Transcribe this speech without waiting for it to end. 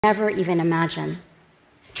never even imagine.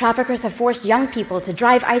 Traffickers have forced young people to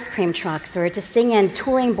drive ice cream trucks or to sing in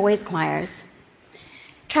touring boys' choirs.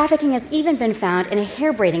 Trafficking has even been found in a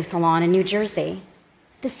hair braiding salon in New Jersey.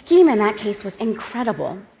 The scheme in that case was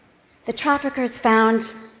incredible. The traffickers found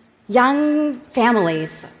young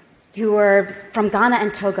families who were from Ghana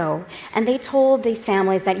and Togo, and they told these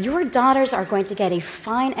families that your daughters are going to get a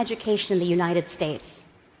fine education in the United States.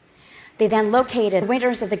 They then located the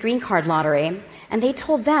winners of the green card lottery, and they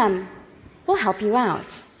told them, we'll help you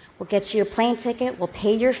out. We'll get you a plane ticket, we'll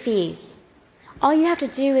pay your fees. All you have to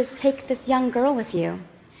do is take this young girl with you.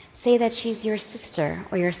 Say that she's your sister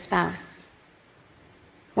or your spouse.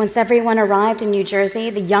 Once everyone arrived in New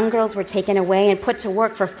Jersey, the young girls were taken away and put to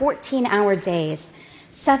work for 14-hour days,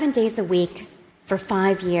 7 days a week, for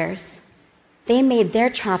 5 years. They made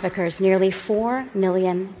their traffickers nearly $4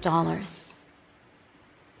 million.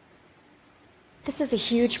 This is a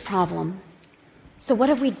huge problem. So what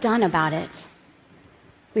have we done about it?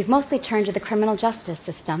 We've mostly turned to the criminal justice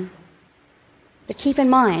system. But keep in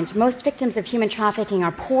mind, most victims of human trafficking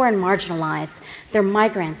are poor and marginalized. They're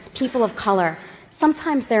migrants, people of color.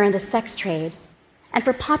 Sometimes they're in the sex trade. And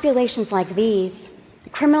for populations like these, the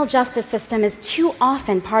criminal justice system is too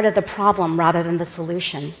often part of the problem rather than the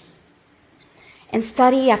solution. In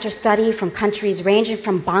study after study from countries ranging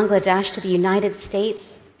from Bangladesh to the United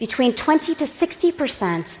States, between 20 to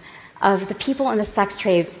 60% of the people in the sex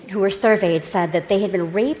trade who were surveyed said that they had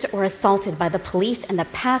been raped or assaulted by the police in the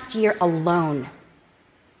past year alone.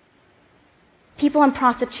 People in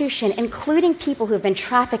prostitution, including people who have been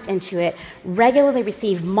trafficked into it, regularly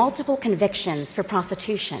receive multiple convictions for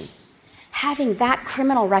prostitution. Having that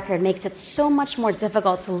criminal record makes it so much more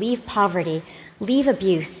difficult to leave poverty, leave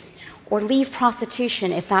abuse, or leave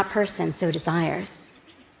prostitution if that person so desires.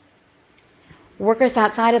 Workers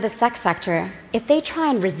outside of the sex sector, if they try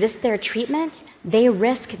and resist their treatment, they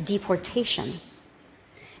risk deportation.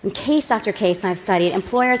 In case after case I've studied,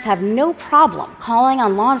 employers have no problem calling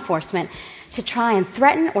on law enforcement to try and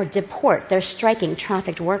threaten or deport their striking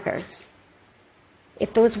trafficked workers.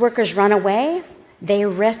 If those workers run away, they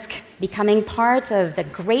risk becoming part of the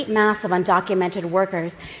great mass of undocumented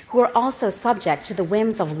workers who are also subject to the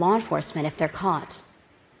whims of law enforcement if they're caught.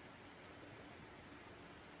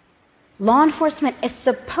 Law enforcement is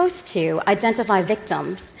supposed to identify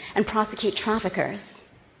victims and prosecute traffickers.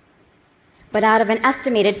 But out of an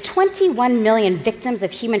estimated 21 million victims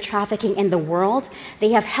of human trafficking in the world,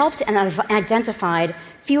 they have helped and identified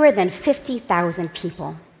fewer than 50,000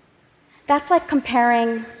 people. That's like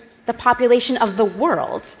comparing the population of the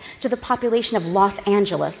world to the population of Los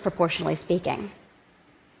Angeles, proportionally speaking.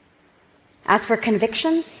 As for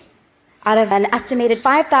convictions, out of an estimated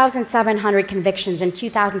 5,700 convictions in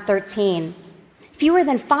 2013, fewer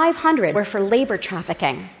than 500 were for labor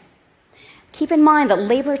trafficking. Keep in mind that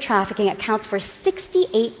labor trafficking accounts for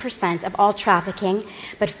 68% of all trafficking,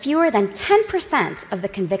 but fewer than 10% of the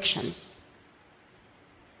convictions.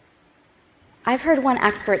 I've heard one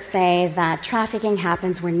expert say that trafficking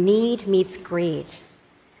happens where need meets greed.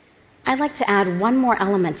 I'd like to add one more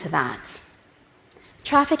element to that.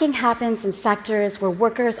 Trafficking happens in sectors where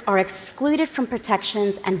workers are excluded from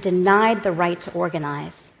protections and denied the right to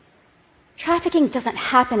organize. Trafficking doesn't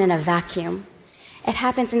happen in a vacuum. It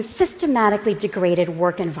happens in systematically degraded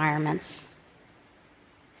work environments.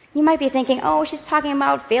 You might be thinking, oh, she's talking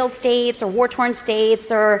about failed states or war-torn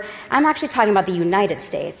states, or I'm actually talking about the United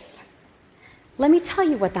States. Let me tell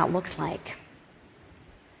you what that looks like.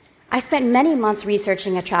 I spent many months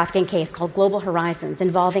researching a trafficking case called Global Horizons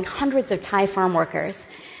involving hundreds of Thai farm workers.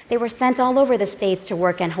 They were sent all over the states to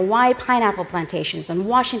work in Hawaii pineapple plantations and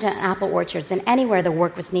Washington apple orchards and anywhere the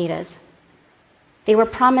work was needed. They were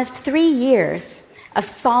promised 3 years of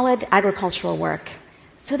solid agricultural work.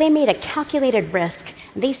 So they made a calculated risk.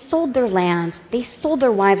 They sold their land, they sold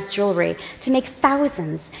their wives' jewelry to make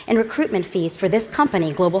thousands in recruitment fees for this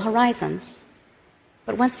company, Global Horizons.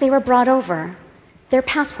 But once they were brought over, their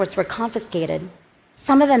passports were confiscated.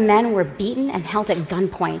 Some of the men were beaten and held at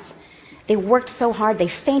gunpoint. They worked so hard they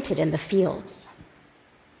fainted in the fields.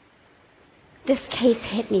 This case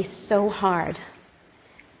hit me so hard.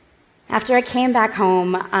 After I came back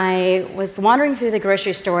home, I was wandering through the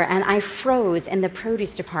grocery store and I froze in the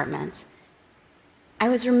produce department. I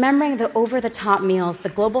was remembering the over-the-top meals the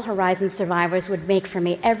Global Horizons survivors would make for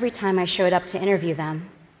me every time I showed up to interview them.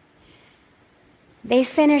 They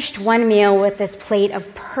finished one meal with this plate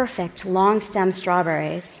of perfect long-stem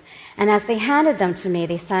strawberries, and as they handed them to me,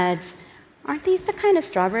 they said, "Aren't these the kind of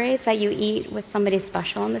strawberries that you eat with somebody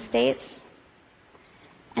special in the States?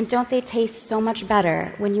 And don't they taste so much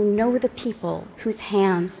better when you know the people whose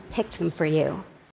hands picked them for you?"